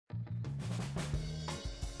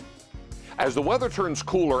As the weather turns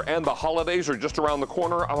cooler and the holidays are just around the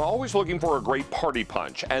corner, I'm always looking for a great party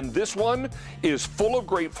punch. And this one is full of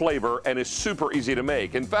great flavor and is super easy to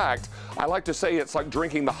make. In fact, I like to say it's like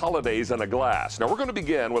drinking the holidays in a glass. Now we're going to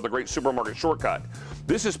begin with a great supermarket shortcut.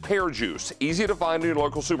 This is pear juice, easy to find in your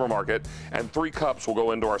local supermarket, and 3 cups will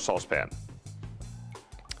go into our saucepan.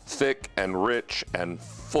 Thick and rich and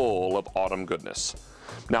full of autumn goodness.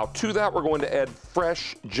 Now to that we're going to add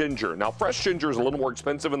fresh ginger. Now fresh ginger is a little more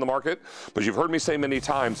expensive in the market, but you've heard me say many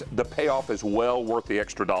times, the payoff is well worth the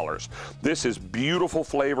extra dollars. This is beautiful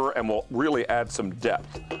flavor and will really add some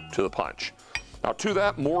depth to the punch. Now to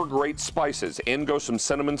that, more great spices. In goes some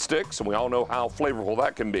cinnamon sticks, and we all know how flavorful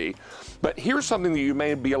that can be. But here's something that you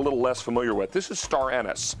may be a little less familiar with. This is star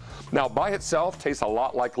anise. Now by itself, tastes a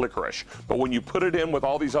lot like licorice, but when you put it in with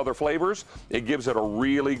all these other flavors, it gives it a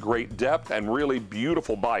really great depth and really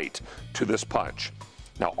beautiful bite to this punch.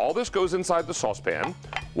 Now all this goes inside the saucepan.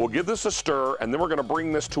 We'll give this a stir, and then we're gonna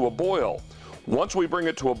bring this to a boil. Once we bring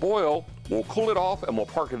it to a boil, we'll cool it off and we'll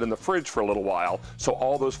park it in the fridge for a little while so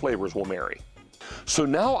all those flavors will marry. So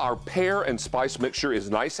now our pear and spice mixture is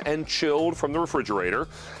nice and chilled from the refrigerator,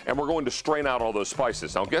 and we're going to strain out all those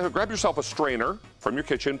spices. Now grab yourself a strainer from your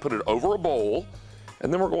kitchen, put it over a bowl,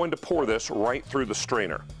 and then we're going to pour this right through the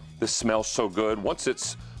strainer. This smells so good. Once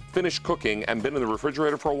it's finished cooking and been in the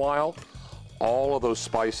refrigerator for a while, all of those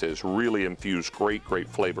spices really infuse great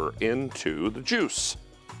flavor into the juice.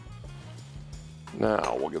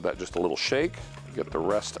 Now we'll give that just a little shake, get the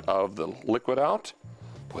rest of the liquid out.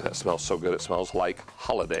 Boy, that smells so good. It smells like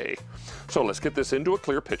holiday. So let's get this into a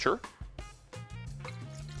clear pitcher.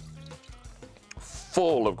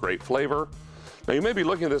 Full of great flavor. Now you may be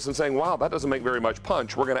looking at this and saying, wow, that doesn't make very much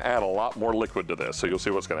punch. We're gonna add a lot more liquid to this, so you'll see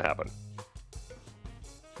what's gonna happen.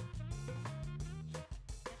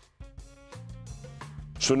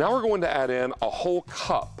 So now we're going to add in a whole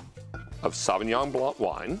cup of Sauvignon Blanc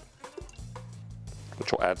wine,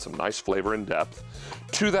 which will add some nice flavor and depth.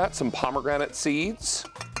 To that, some pomegranate seeds.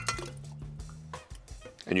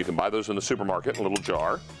 And you can buy those in the supermarket in a little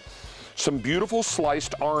jar. Some beautiful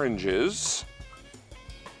sliced oranges.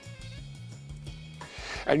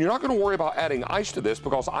 And you're not going to worry about adding ice to this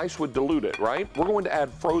because ice would dilute it, right? We're going to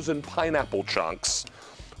add frozen pineapple chunks,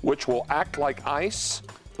 which will act like ice,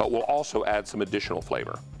 but will also add some additional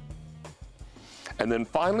flavor. And then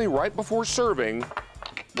finally, right before serving,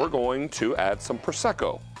 we're going to add some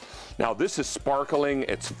Prosecco. Now this is sparkling,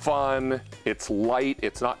 it's fun, it's light,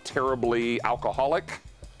 it's not terribly alcoholic.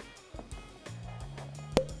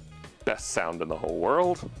 Best sound in the whole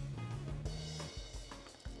world.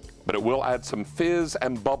 But it will add some fizz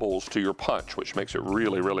and bubbles to your punch, which makes it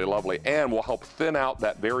really lovely, and will help thin out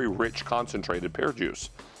that very rich concentrated pear juice.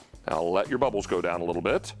 Now let your bubbles go down a little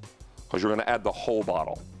bit, because you're going to add the whole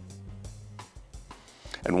bottle.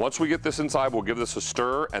 And once we get this inside, we'll give this a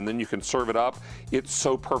stir, and then you can serve it up. It's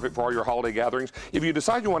so perfect for all your holiday gatherings. If you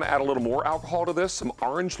decide you want to add a little more alcohol to this, some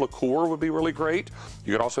orange liqueur would be really great.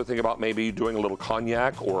 You could also think about maybe doing a little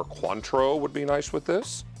cognac or Cointreau would be nice with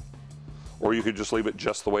this. Or you could just leave it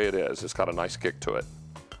just the way it is. It's got a nice kick to it.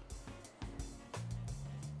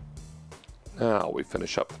 Now we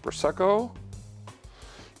finish up the Prosecco.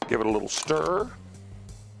 Give it a little stir.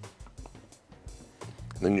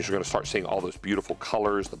 Then you're going to start seeing all those beautiful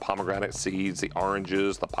colors, the pomegranate seeds, the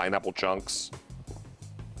oranges, the pineapple chunks.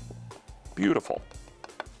 Beautiful.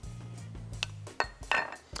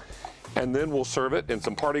 And then we'll serve it in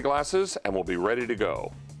some party glasses and we'll be ready to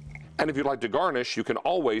go. And if you'd like to garnish, you can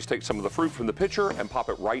always take some of the fruit from the pitcher and pop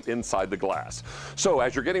it right inside the glass. So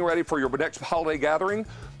as you're getting ready for your next holiday gathering,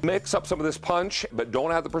 mix up some of this punch, but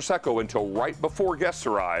don't add the Prosecco until right before guests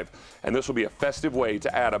arrive. And this will be a festive way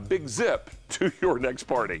to add a big zip to your next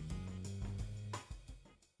party.